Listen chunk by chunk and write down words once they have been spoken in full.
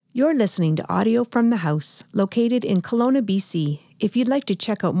You're listening to audio from the house, located in Kelowna, BC. If you'd like to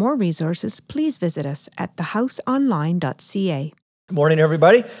check out more resources, please visit us at thehouseonline.ca. Good morning,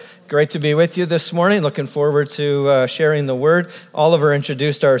 everybody. Great to be with you this morning. Looking forward to sharing the Word. Oliver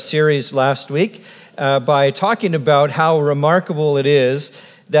introduced our series last week by talking about how remarkable it is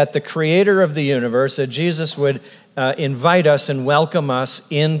that the Creator of the universe, that Jesus would invite us and welcome us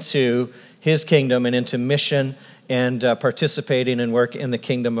into His kingdom and into mission and participating in work in the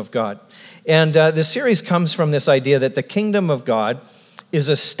kingdom of God. And the series comes from this idea that the kingdom of God is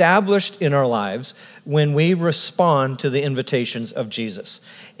established in our lives when we respond to the invitations of Jesus.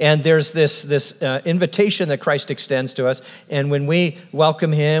 And there's this invitation that Christ extends to us, and when we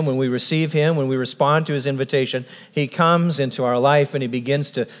welcome Him, when we receive Him, when we respond to His invitation, He comes into our life and He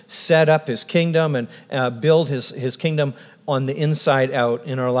begins to set up His kingdom and build His kingdom on the inside out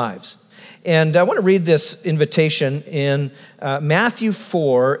in our lives. And I want to read this invitation in Matthew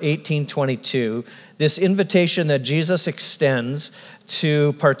 4, 18-22, this invitation that Jesus extends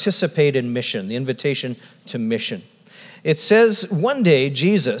to participate in mission, the invitation to mission. It says, one day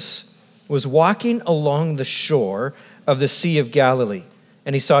Jesus was walking along the shore of the Sea of Galilee,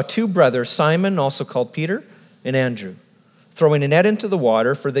 and he saw two brothers, Simon, also called Peter, and Andrew, throwing a net into the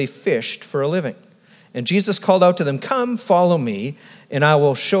water, for they fished for a living. And Jesus called out to them, "Come, follow me, and I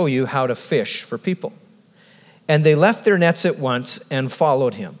will show you how to fish for people." And they left their nets at once and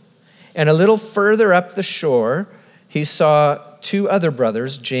followed him. And a little further up the shore, he saw two other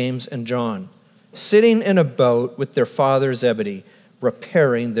brothers, James and John, sitting in a boat with their father Zebedee,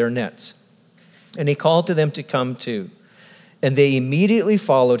 repairing their nets. And he called to them to come too. And they immediately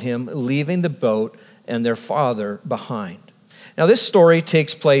followed him, leaving the boat and their father behind. Now, this story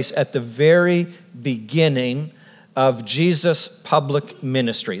takes place at the very beginning of Jesus' public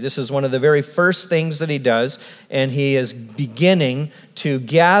ministry. This is one of the very first things that he does, and he is beginning to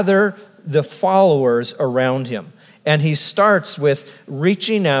gather the followers around him. And he starts with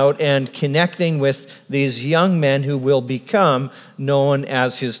reaching out and connecting with these young men who will become known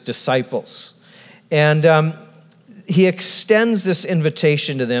as his disciples. And he extends this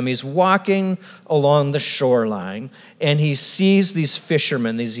invitation to them. He's walking along the shoreline, and he sees these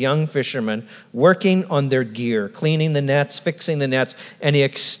fishermen, these young fishermen, working on their gear, cleaning the nets, fixing the nets, and he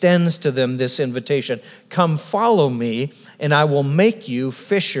extends to them this invitation. Come follow me, and I will make you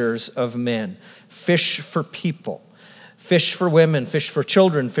fishers of men. Fish for people. Fish for women, fish for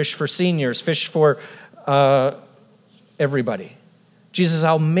children, fish for seniors, fish for everybody. Jesus,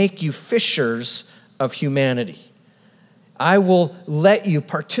 I'll make you fishers of humanity. I will let you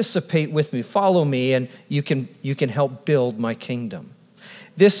participate with me, follow me, and you can help build my kingdom.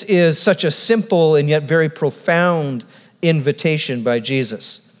 This is such a simple and yet very profound invitation by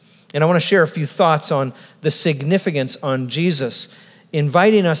Jesus. And I want to share a few thoughts on the significance on Jesus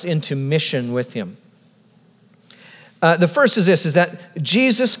inviting us into mission with him. The first is this, is that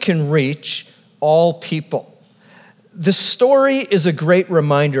Jesus can reach all people. The story is a great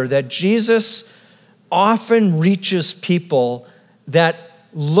reminder that Jesus often reaches people that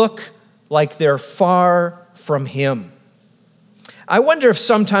look like they're far from him. I wonder if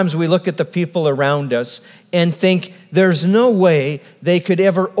sometimes we look at the people around us and think there's no way they could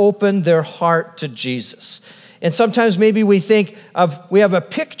ever open their heart to Jesus. And sometimes maybe we think we have a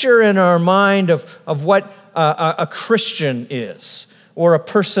picture in our mind of what a Christian is, or a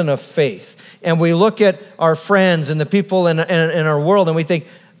person of faith. And we look at our friends and the people in our world and we think,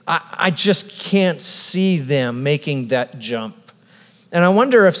 I just can't see them making that jump. And I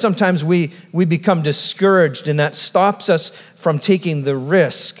wonder if sometimes we become discouraged, and that stops us from taking the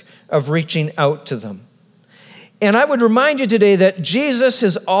risk of reaching out to them. And I would remind you today that Jesus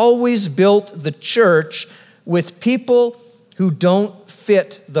has always built the church with people who don't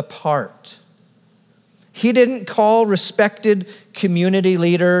fit the part. He didn't call respected community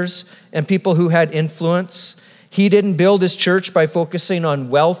leaders and people who had influence. He didn't build his church by focusing on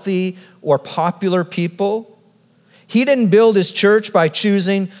wealthy or popular people. He didn't build his church by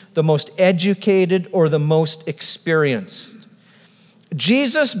choosing the most educated or the most experienced.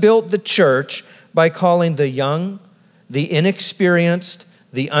 Jesus built the church by calling the young, the inexperienced,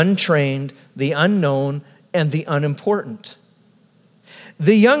 the untrained, the unknown, and the unimportant.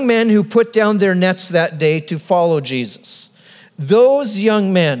 The young men who put down their nets that day to follow Jesus, those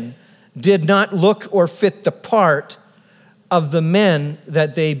young men did not look or fit the part of the men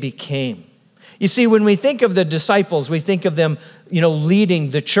that they became. You see, when we think of the disciples, we think of them, leading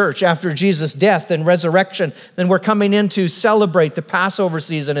the church after Jesus' death and resurrection. Then we're coming in to celebrate the Passover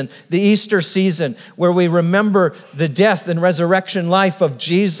season and the Easter season, where we remember the death and resurrection life of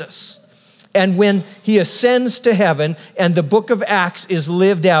Jesus. And when he ascends to heaven and the book of Acts is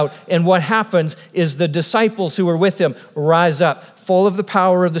lived out, and what happens is the disciples who are with him rise up full of the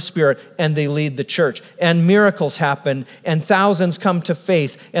power of the Spirit, and they lead the church. And miracles happen, and thousands come to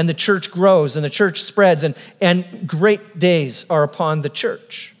faith, and the church grows, and the church spreads, and great days are upon the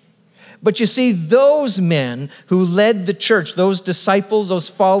church. But you see, those men who led the church, those disciples, those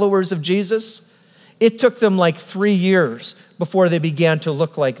followers of Jesus, it took them like 3 years before they began to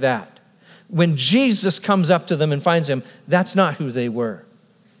look like that. When Jesus comes up to them and finds them, that's not who they were.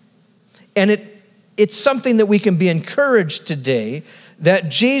 And it's something that we can be encouraged today, that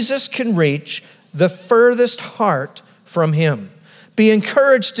Jesus can reach the furthest heart from him. Be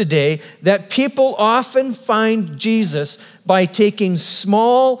encouraged today that people often find Jesus by taking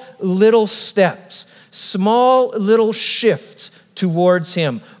small little steps, small little shifts towards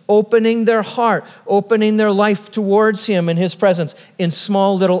him, opening their heart, opening their life towards him and his presence in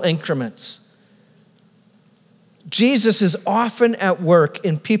small little increments. Jesus is often at work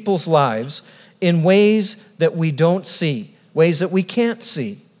in people's lives in ways that we don't see, ways that we can't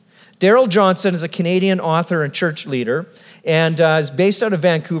see. Darrell Johnson is a Canadian author and church leader, and is based out of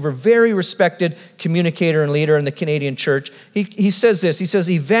Vancouver, very respected communicator and leader in the Canadian church. He says this, he says,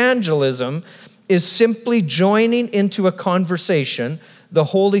 evangelism is simply joining into a conversation the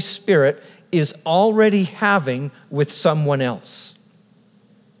Holy Spirit is already having with someone else.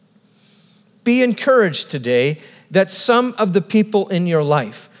 Be encouraged today that some of the people in your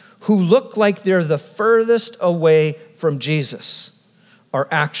life who look like they're the furthest away from Jesus are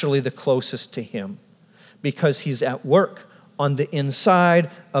actually the closest to him, because he's at work on the inside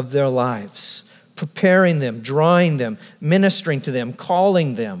of their lives, preparing them, drawing them, ministering to them,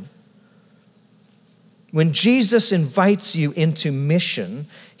 calling them. When Jesus invites you into mission,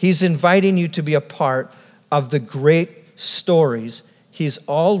 he's inviting you to be a part of the great stories he's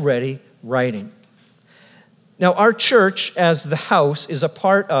already writing. Now, our church as the house is a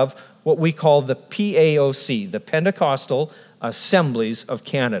part of what we call the PAOC, the Pentecostal Assemblies of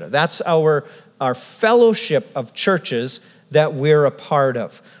Canada. That's our fellowship of churches that we're a part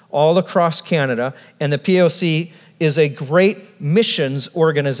of all across Canada. And the PAOC is a great missions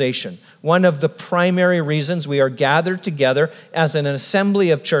organization. One of the primary reasons we are gathered together as an assembly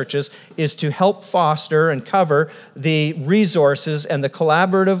of churches is to help foster and cover the resources and the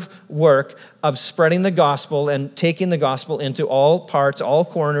collaborative work of spreading the gospel and taking the gospel into all parts, all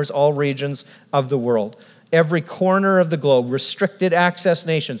corners, all regions of the world. Every corner of the globe, restricted access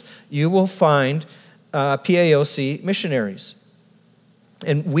nations, you will find PAOC missionaries.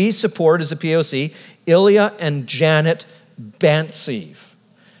 And we support, as a PAOC, Ilya and Janet Bantsev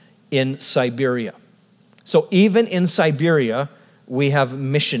in Siberia. So even in Siberia, we have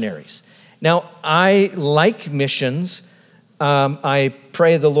missionaries. Now, I like missions. I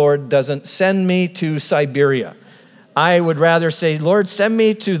pray the Lord doesn't send me to Siberia. I would rather say, Lord, send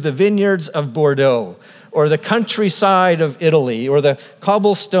me to the vineyards of Bordeaux, or the countryside of Italy, or the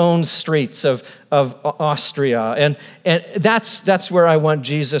cobblestone streets of Austria. And that's where I want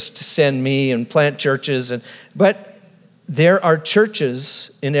Jesus to send me and plant churches. But there are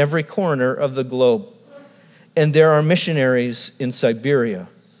churches in every corner of the globe. And there are missionaries in Siberia.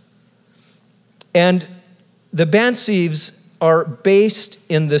 And the Bantsevs are based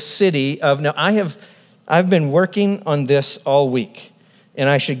in the city of, now I've been working on this all week. And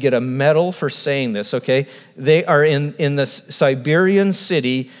I should get a medal for saying this, okay? They are in the Siberian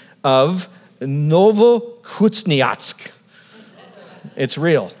city of Novokuznetsk. It's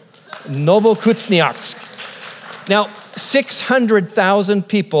real. Novokuznetsk. Now, 600,000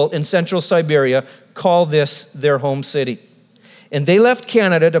 people in central Siberia call this their home city. And they left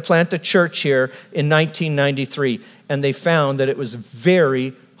Canada to plant a church here in 1993. And they found that it was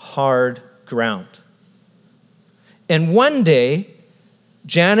very hard ground. And one day,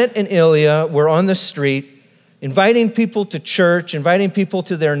 Janet and Ilya were on the street, inviting people to church, inviting people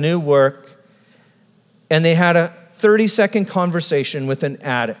to their new work, and they had a 30-second conversation with an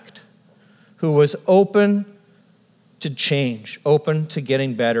addict who was open to change, open to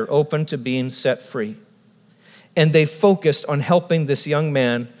getting better, open to being set free. And they focused on helping this young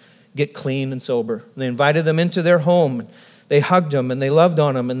man get clean and sober. They invited them into their home. They hugged him and they loved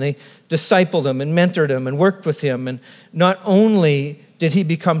on him and they discipled him and mentored him and worked with him. And not only did he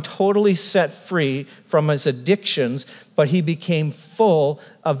become totally set free from his addictions, but he became full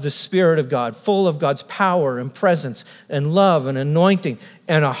of the Spirit of God, full of God's power and presence and love and anointing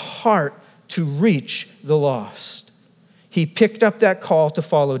and a heart to reach the lost. He picked up that call to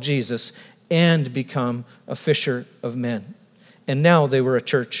follow Jesus and become a fisher of men. And now they were a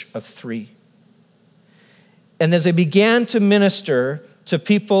church of 3. And as they began to minister to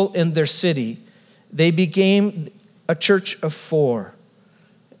people in their city, they became a church of 4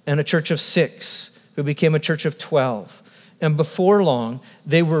 and a church of 6, who became a church of 12. And before long,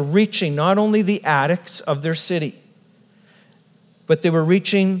 they were reaching not only the addicts of their city, but they were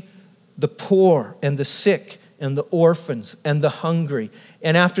reaching the poor and the sick and the orphans and the hungry.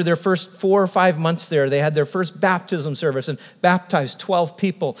 And after their first 4 or 5 months there, they had their first baptism service and baptized 12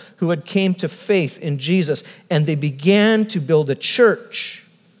 people who had came to faith in Jesus. And they began to build a church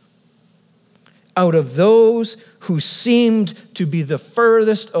out of those who seemed to be the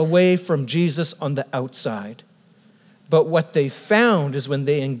furthest away from Jesus on the outside. But what they found is when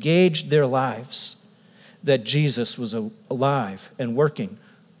they engaged their lives, that Jesus was alive and working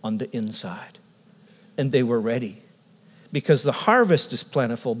on the inside. And they were ready. Because the harvest is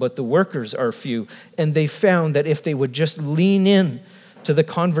plentiful, but the workers are few. And they found that if they would just lean in to the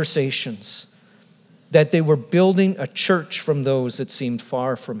conversations, that they were building a church from those that seemed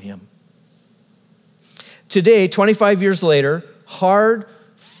far from him. Today, 25 years later, hard,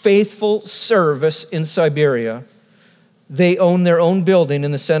 faithful service in Siberia. They own their own building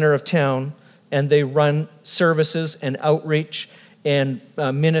in the center of town, and they run services and outreach and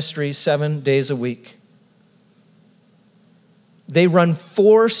ministries 7 days a week. They run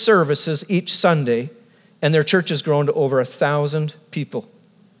 4 services each Sunday, and their church has grown to over 1,000 people.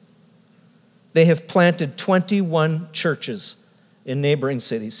 They have planted 21 churches in neighboring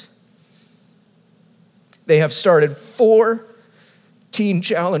cities. They have started 4 Teen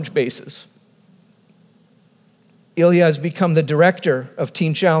Challenge bases. Ilya has become the director of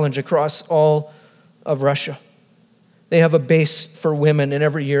Teen Challenge across all of Russia. They have a base for women, and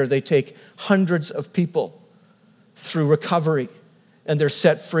every year they take hundreds of people through recovery, and they're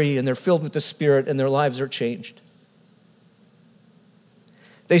set free, and they're filled with the Spirit, and their lives are changed.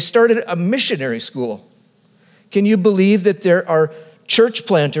 They started a missionary school. Can you believe that there are church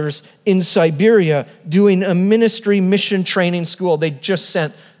planters in Siberia doing a ministry mission training school? They just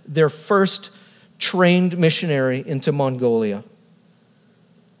sent their first trained missionary into Mongolia.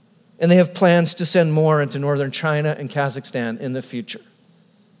 And they have plans to send more into northern China and Kazakhstan in the future.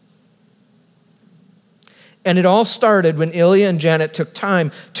 And it all started when Ilya and Janet took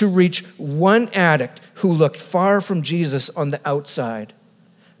time to reach one addict who looked far from Jesus on the outside,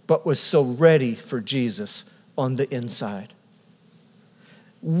 but was so ready for Jesus on the inside.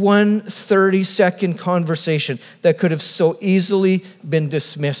 One 30-second conversation that could have so easily been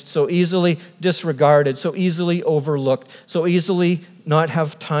dismissed, so easily disregarded, so easily overlooked, so easily not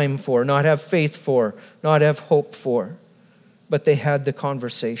have time for, not have faith for, not have hope for. But they had the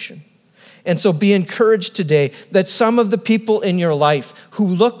conversation. And so be encouraged today that some of the people in your life who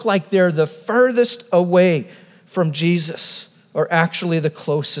look like they're the furthest away from Jesus are actually the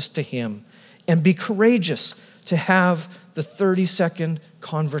closest to him. And be courageous to have the 30-second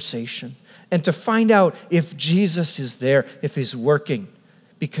conversation and to find out if Jesus is there, if he's working,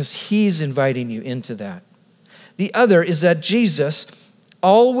 because he's inviting you into that. The other is that Jesus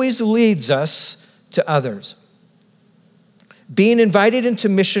always leads us to others. Being invited into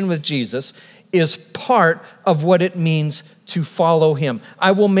mission with Jesus is part of what it means to follow him.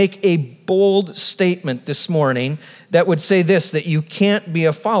 I will make a bold statement this morning that would say this, that you can't be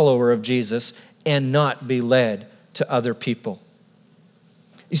a follower of Jesus and not be led to other people.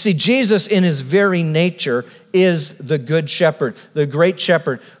 You see, Jesus in his very nature is the good shepherd, the great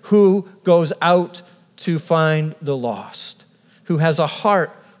shepherd who goes out to find the lost, who has a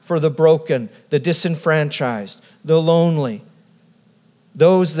heart for the broken, the disenfranchised, the lonely,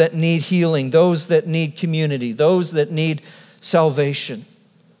 those that need healing, those that need community, those that need salvation.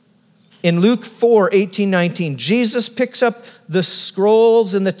 In Luke 4:18-19, Jesus picks up the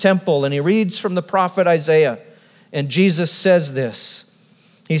scrolls in the temple and he reads from the prophet Isaiah. And Jesus says this.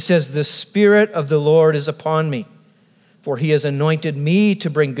 He says, "The Spirit of the Lord is upon me, for he has anointed me to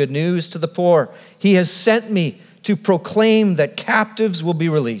bring good news to the poor. He has sent me to proclaim that captives will be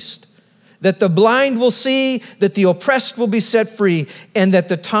released, that the blind will see, that the oppressed will be set free, and that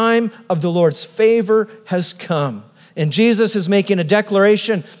the time of the Lord's favor has come." And Jesus is making a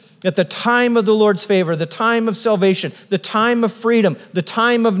declaration that the time of the Lord's favor, the time of salvation, the time of freedom, the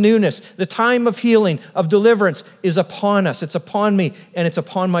time of newness, the time of healing, of deliverance is upon us. It's upon me and it's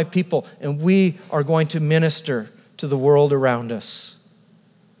upon my people. And we are going to minister to the world around us.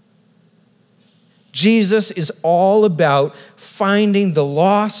 Jesus is all about finding the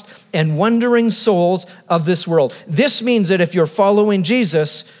lost and wandering souls of this world. This means that if you're following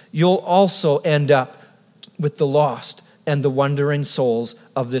Jesus, you'll also end up with the lost and the wandering souls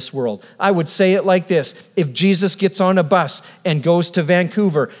of this world. I would say it like this: if Jesus gets on a bus and goes to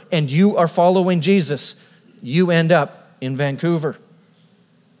Vancouver and you are following Jesus, you end up in Vancouver.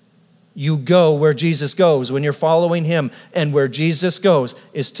 You go where Jesus goes when you're following him. And where Jesus goes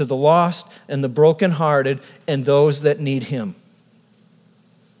is to the lost and the brokenhearted and those that need him.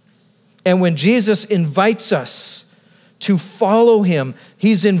 And when Jesus invites us to follow him,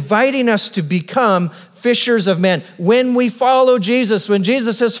 he's inviting us to become fishers of men. When we follow Jesus, when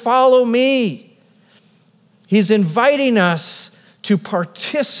Jesus says, follow me, he's inviting us to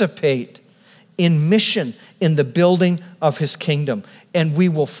participate in mission, in the building of his kingdom. And we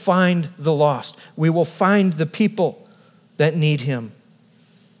will find the lost. We will find the people that need him.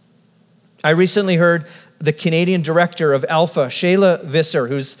 I recently heard the Canadian director of Alpha, Shayla Visser,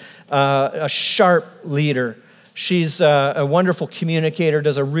 who's a sharp leader. She's a wonderful communicator,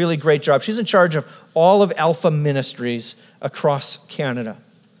 does a really great job. She's in charge of all of Alpha Ministries across Canada.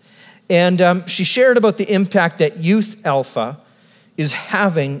 And she shared about the impact that Youth Alpha is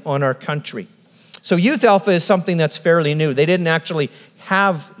having on our country. So Youth Alpha is something that's fairly new. They didn't actually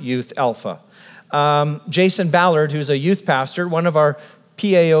have Youth Alpha. Jason Ballard, who's a youth pastor, one of our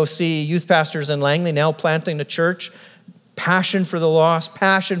PAOC youth pastors in Langley, now planting a church, passion for the lost,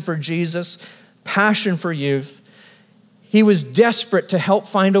 passion for Jesus, passion for youth. He was desperate to help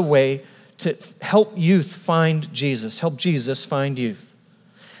find a way to help youth find Jesus, help Jesus find youth.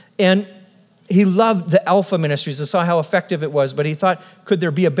 And he loved the Alpha Ministries and saw how effective it was, but he thought, could there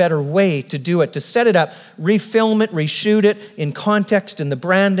be a better way to do it, to set it up, refilm it, reshoot it in context, in the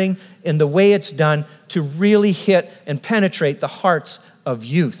branding, in the way it's done, to really hit and penetrate the hearts of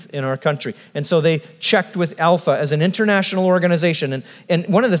youth in our country. And so they checked with Alpha as an international organization. And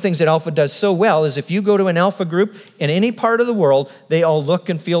one of the things that Alpha does so well is if you go to an Alpha group in any part of the world, they all look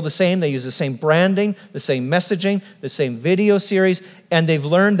and feel the same. They use the same branding, the same messaging, the same video series, and they've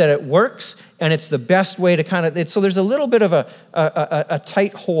learned that it works, and it's the best way to so there's a little bit of a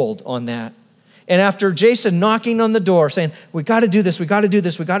tight hold on that. And after Jason knocking on the door saying, we got to do this, we got to do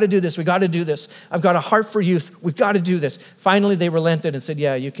this, we got to do this, we got to do this. I've got a heart for youth, we've got to do this. Finally, they relented and said,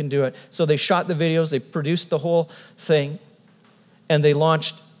 yeah, you can do it. So they shot the videos, they produced the whole thing, and they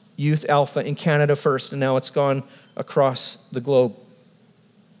launched Youth Alpha in Canada first, and now it's gone across the globe.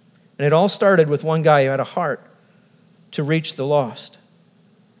 And it all started with one guy who had a heart to reach the lost.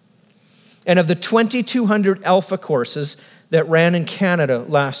 And of the 2,200 Alpha courses that ran in Canada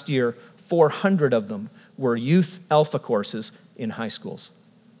last year, 400 of them were Youth Alpha courses in high schools.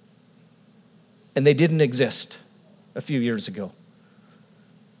 And they didn't exist a few years ago.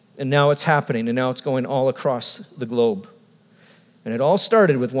 And now it's happening, and now it's going all across the globe. And it all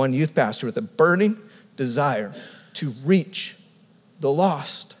started with one youth pastor with a burning desire to reach the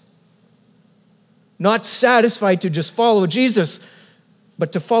lost. Not satisfied to just follow Jesus,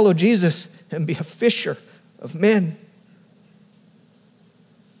 but to follow Jesus and be a fisher of men.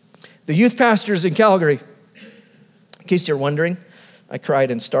 The youth pastors in Calgary, in case you're wondering, I cried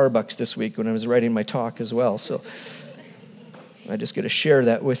in Starbucks this week when I was writing my talk as well, so I just got to share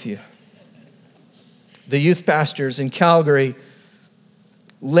that with you. The youth pastors in Calgary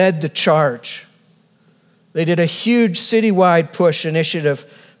led the charge. They did a huge citywide push initiative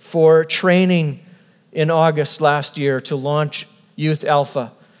for training in August last year to launch Youth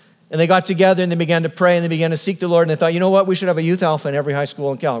Alpha. And they got together and they began to pray and they began to seek the Lord, and they thought, you know what, we should have a Youth Alpha in every high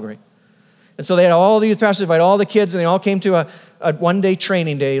school in Calgary. And so they had all the youth pastors invite all the kids, and they all came to a one-day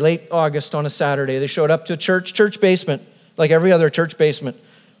training day, late August on a Saturday. They showed up to a church basement, like every other church basement,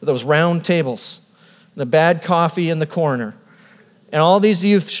 with those round tables, the bad coffee in the corner. And all these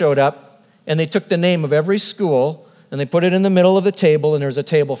youth showed up, and they took the name of every school, and they put it in the middle of the table, and there's a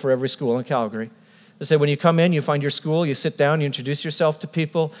table for every school in Calgary. They said, when you come in, you find your school, you sit down, you introduce yourself to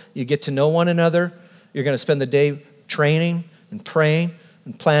people, you get to know one another. You're going to spend the day training and praying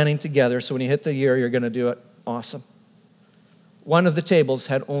and planning together, so when you hit the year, you're going to do it awesome. One of the tables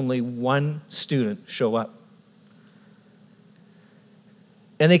had only one student show up.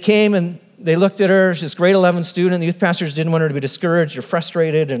 And they came and they looked at her, she's a grade 11 student. The youth pastors didn't want her to be discouraged or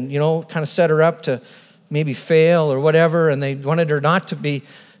frustrated and, kind of set her up to maybe fail or whatever, and they wanted her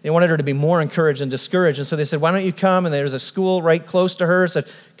to be more encouraged than discouraged. And so they said, why don't you come? And there's a school right close to her, said,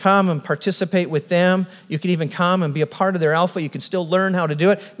 come and participate with them. You can even come and be a part of their Alpha. You can still learn how to do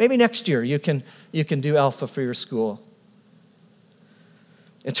it. Maybe next year you can do Alpha for your school.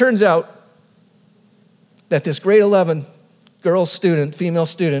 It turns out that this grade 11 female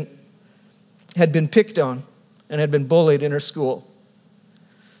student, had been picked on and had been bullied in her school.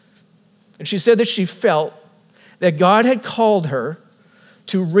 And she said that she felt that God had called her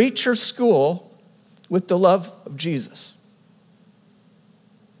to reach her school with the love of Jesus.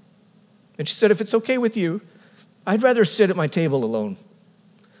 And she said, if it's okay with you, I'd rather sit at my table alone.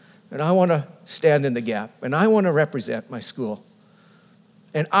 And I want to stand in the gap, and I want to represent my school.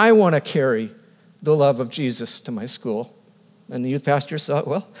 And I want to carry the love of Jesus to my school. And the youth pastor thought,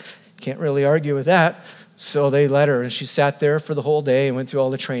 well, can't really argue with that. So they let her, and she sat there for the whole day and went through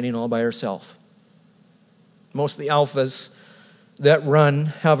all the training all by herself. Most of the alphas that run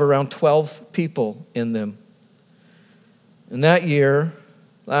have around 12 people in them. And that year,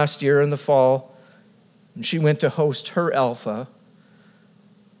 last year in the fall, she went to host her alpha,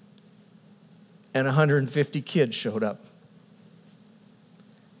 and 150 kids showed up.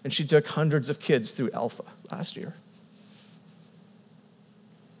 And she took hundreds of kids through alpha last year.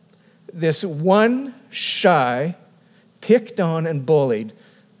 This one shy, picked on and bullied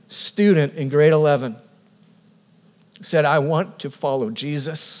student in grade 11 said, I want to follow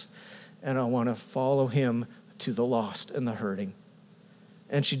Jesus, and I want to follow him to the lost and the hurting.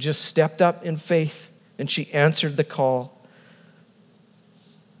 And she just stepped up in faith, and she answered the call.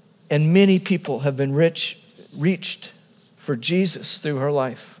 And many people have been reached for Jesus through her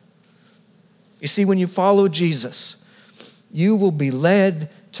life. You see, when you follow Jesus, you will be led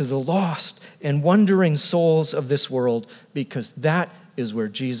to the lost and wandering souls of this world, because that is where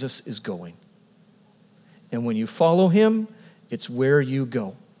Jesus is going. And when you follow him, it's where you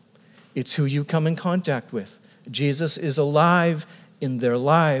go. It's who you come in contact with. Jesus is alive in their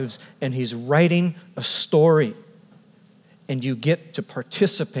lives, and he's writing a story. And you get to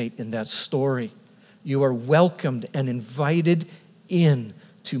participate in that story. You are welcomed and invited in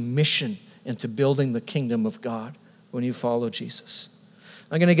to mission and to building the kingdom of God when you follow Jesus.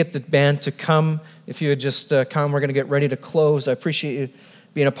 I'm going to get the band to come. If you would just come, we're going to get ready to close. I appreciate you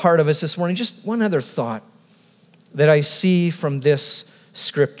being a part of us this morning. Just one other thought that I see from this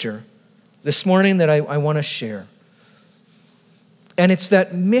scripture this morning that I want to share. And it's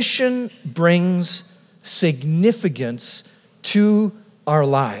that mission brings significance to our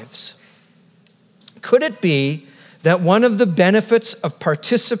lives. Could it be that one of the benefits of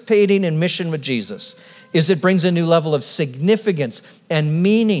participating in mission with Jesus is it brings a new level of significance and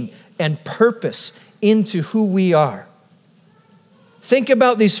meaning and purpose into who we are? Think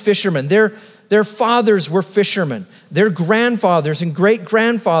about these fishermen. Their fathers were fishermen. Their grandfathers and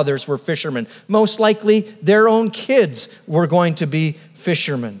great-grandfathers were fishermen. Most likely, their own kids were going to be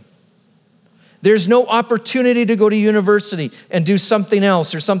fishermen. There's no opportunity to go to university and do something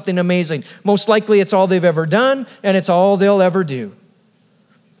else or something amazing. Most likely, it's all they've ever done, and it's all they'll ever do.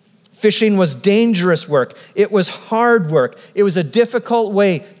 Fishing was dangerous work. It was hard work. It was a difficult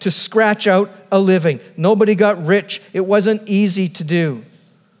way to scratch out a living. Nobody got rich. It wasn't easy to do.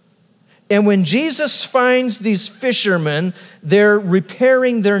 And when Jesus finds these fishermen, they're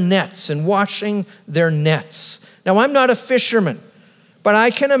repairing their nets and washing their nets. Now, I'm not a fisherman, but I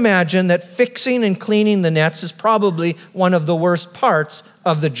can imagine that fixing and cleaning the nets is probably one of the worst parts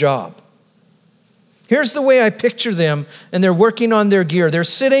of the job. Here's the way I picture them, and they're working on their gear. They're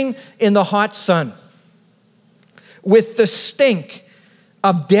sitting in the hot sun with the stink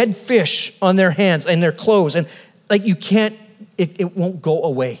of dead fish on their hands and their clothes. And like you can't, it won't go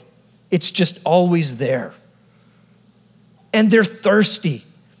away. It's just always there. And they're thirsty.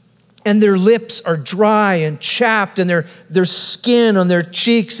 And their lips are dry and chapped, and their skin on their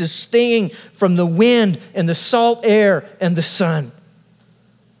cheeks is stinging from the wind and the salt air and the sun.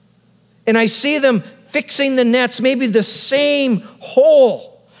 And I see them fixing the nets, maybe the same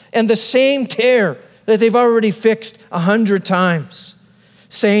hole and the same tear that they've already fixed 100 times,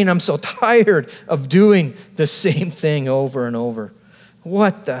 saying, I'm so tired of doing the same thing over and over.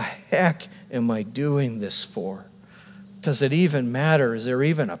 What the heck am I doing this for? Does it even matter? Is there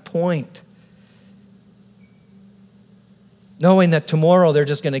even a point? Knowing that tomorrow they're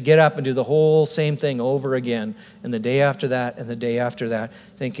just going to get up and do the whole same thing over again, and the day after that, and the day after that,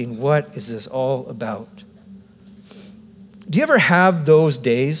 thinking, what is this all about? Do you ever have those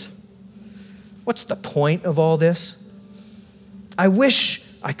days? What's the point of all this? I wish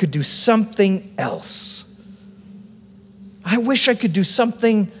I could do something else. I wish I could do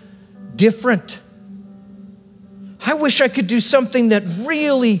something different. I wish I could do something that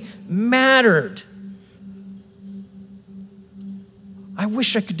really mattered. I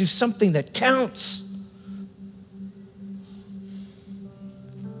wish I could do something that counts.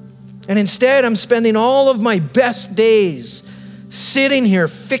 And instead, I'm spending all of my best days sitting here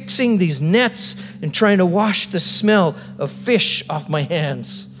fixing these nets and trying to wash the smell of fish off my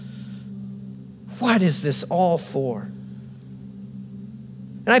hands. What is this all for?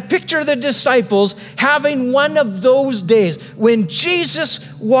 And I picture the disciples having one of those days when Jesus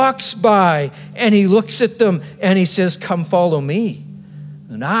walks by and he looks at them and he says, come follow me,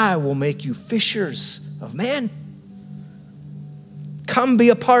 and I will make you fishers of men. Come be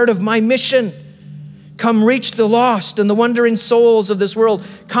a part of my mission. Come reach the lost and the wandering souls of this world.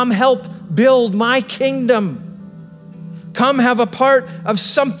 Come help build my kingdom. Come have a part of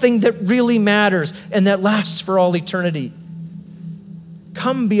something that really matters and that lasts for all eternity.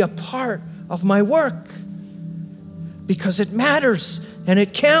 Come be a part of my work because it matters and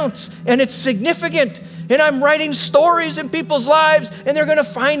it counts and it's significant. And I'm writing stories in people's lives and they're going to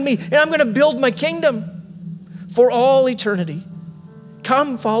find me and I'm going to build my kingdom for all eternity.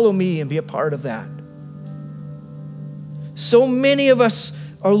 Come follow me and be a part of that. So many of us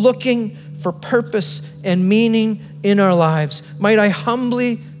are looking for purpose and meaning in our lives. Might I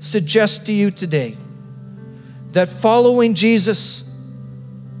humbly suggest to you today that following Jesus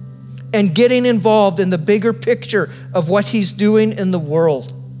and getting involved in the bigger picture of what he's doing in the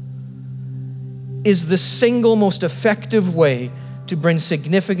world is the single most effective way to bring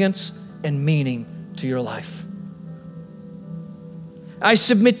significance and meaning to your life. I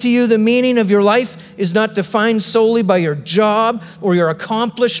submit to you the meaning of your life is not defined solely by your job or your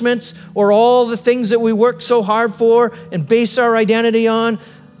accomplishments or all the things that we work so hard for and base our identity on.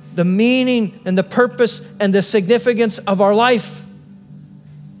 The meaning and the purpose and the significance of our life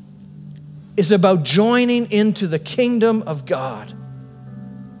is about joining into the kingdom of God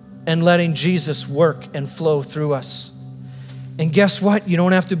and letting Jesus work and flow through us. And guess what? You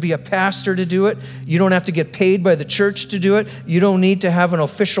don't have to be a pastor to do it. You don't have to get paid by the church to do it. You don't need to have an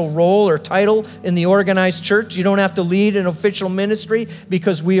official role or title in the organized church. You don't have to lead an official ministry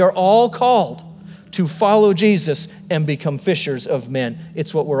because we are all called to follow Jesus and become fishers of men.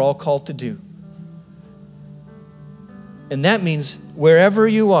 It's what we're all called to do. And that means wherever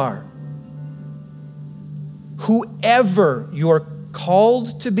you are, whoever you're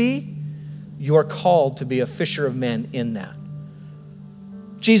called to be, you're called to be a fisher of men in that.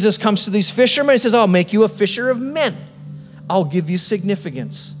 Jesus comes to these fishermen and says, I'll make you a fisher of men. I'll give you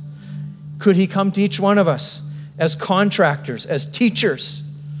significance. Could he come to each one of us as contractors, as teachers,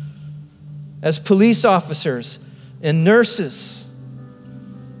 as police officers and nurses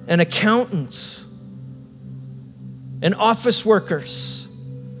and accountants and office workers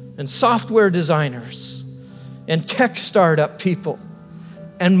and software designers and tech startup people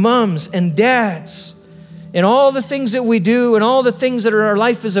and moms and dads and all the things that we do and all the things that our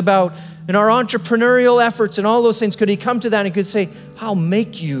life is about and our entrepreneurial efforts and all those things? Could he come to that and he could say, I'll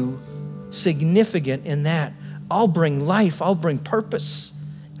make you significant in that. I'll bring life, I'll bring purpose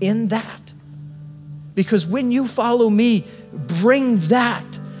in that. Because when you follow me, bring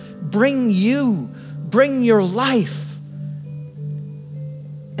that, bring you, bring your life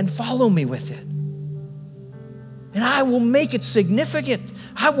and follow me with it. And I will make it significant.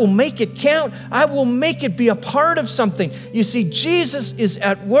 I will make it count. I will make it be a part of something. You see, Jesus is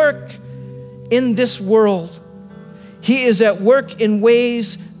at work in this world. He is at work in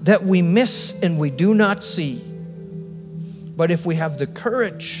ways that we miss and we do not see. But if we have the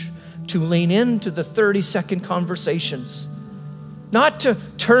courage to lean into the 30-second conversations, not to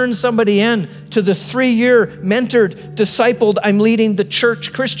turn somebody in to the 3-year mentored, discipled, I'm leading the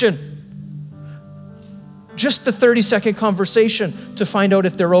church Christian, just the 30-second conversation to find out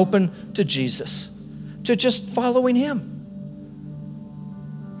if they're open to Jesus, to just following him.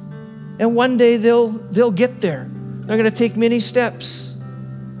 And one day they'll get there. They're going to take many steps.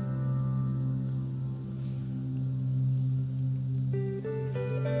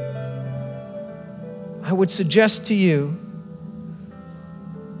 I would suggest to you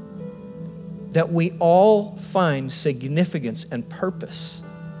that we all find significance and purpose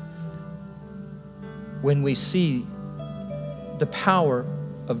when we see the power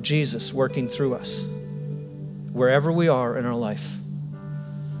of Jesus working through us, wherever we are in our life.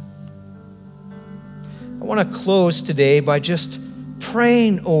 I want to close today by just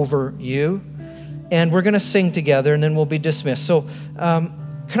praying over you, and we're going to sing together, and then we'll be dismissed. So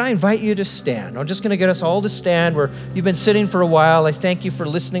can I invite you to stand? I'm just going to get us all to stand. You've been sitting for a while. I thank you for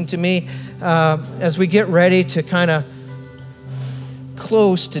listening to me. As we get ready to kind of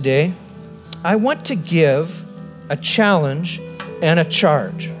close today, I want to give a challenge and a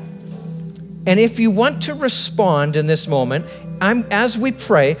charge. And if you want to respond in this moment, as we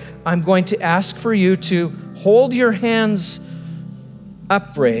pray, I'm going to ask for you to hold your hands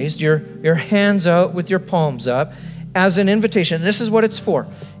upraised, your hands out with your palms up as an invitation. This is what it's for.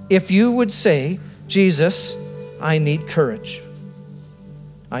 If you would say, Jesus, I need courage.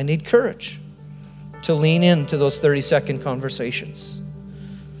 I need courage to lean into those 30-second conversations.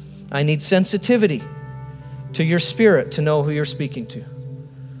 I need sensitivity to your spirit to know who you're speaking to.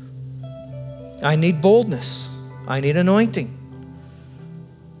 I need boldness. I need anointing.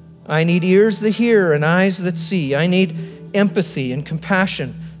 I need ears that hear and eyes that see. I need empathy and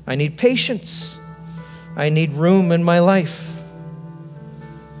compassion. I need patience. I need room in my life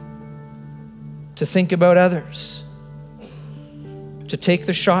to think about others, to take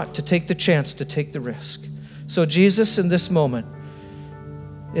the shot, to take the chance, to take the risk. So Jesus, in this moment,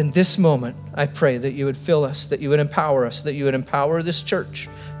 I pray that you would fill us, that you would empower us, that you would empower this church,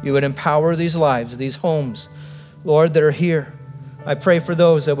 you would empower these lives, these homes, Lord, that are here. I pray for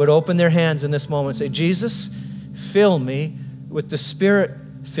those that would open their hands in this moment and say, Jesus, fill me with the Spirit,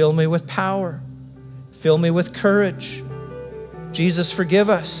 fill me with power, fill me with courage. Jesus,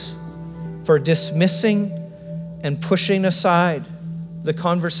 forgive us for dismissing and pushing aside the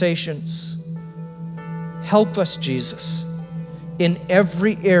conversations. Help us, Jesus, in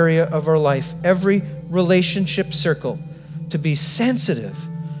every area of our life, every relationship circle, to be sensitive,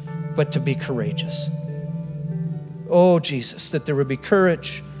 but to be courageous. Oh, Jesus, that there would be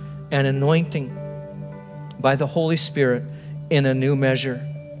courage and anointing by the Holy Spirit in a new measure.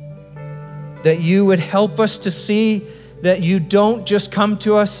 That you would help us to see that you don't just come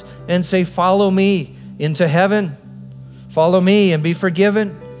to us and say, follow me into heaven. Follow me and be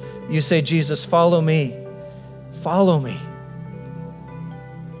forgiven. You say, Jesus, follow me. Follow me.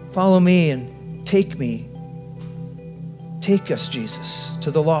 Follow me and take me. Take us, Jesus, to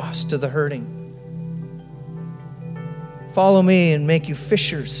the lost, to the hurting. Follow me and make you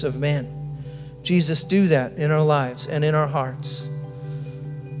fishers of men. Jesus, do that in our lives and in our hearts.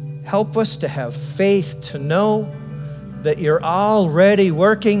 Help us to have faith, to know that you're already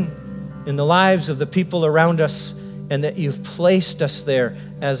working in the lives of the people around us and that you've placed us there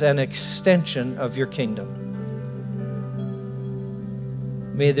as an extension of your kingdom.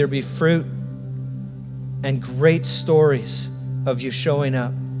 May there be fruit and great stories of you showing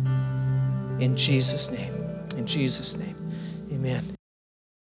up. In Jesus' name. In Jesus' name. Amen.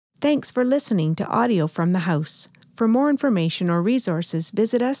 Thanks for listening to audio from the house. For more information or resources,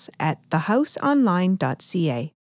 visit us at thehouseonline.ca.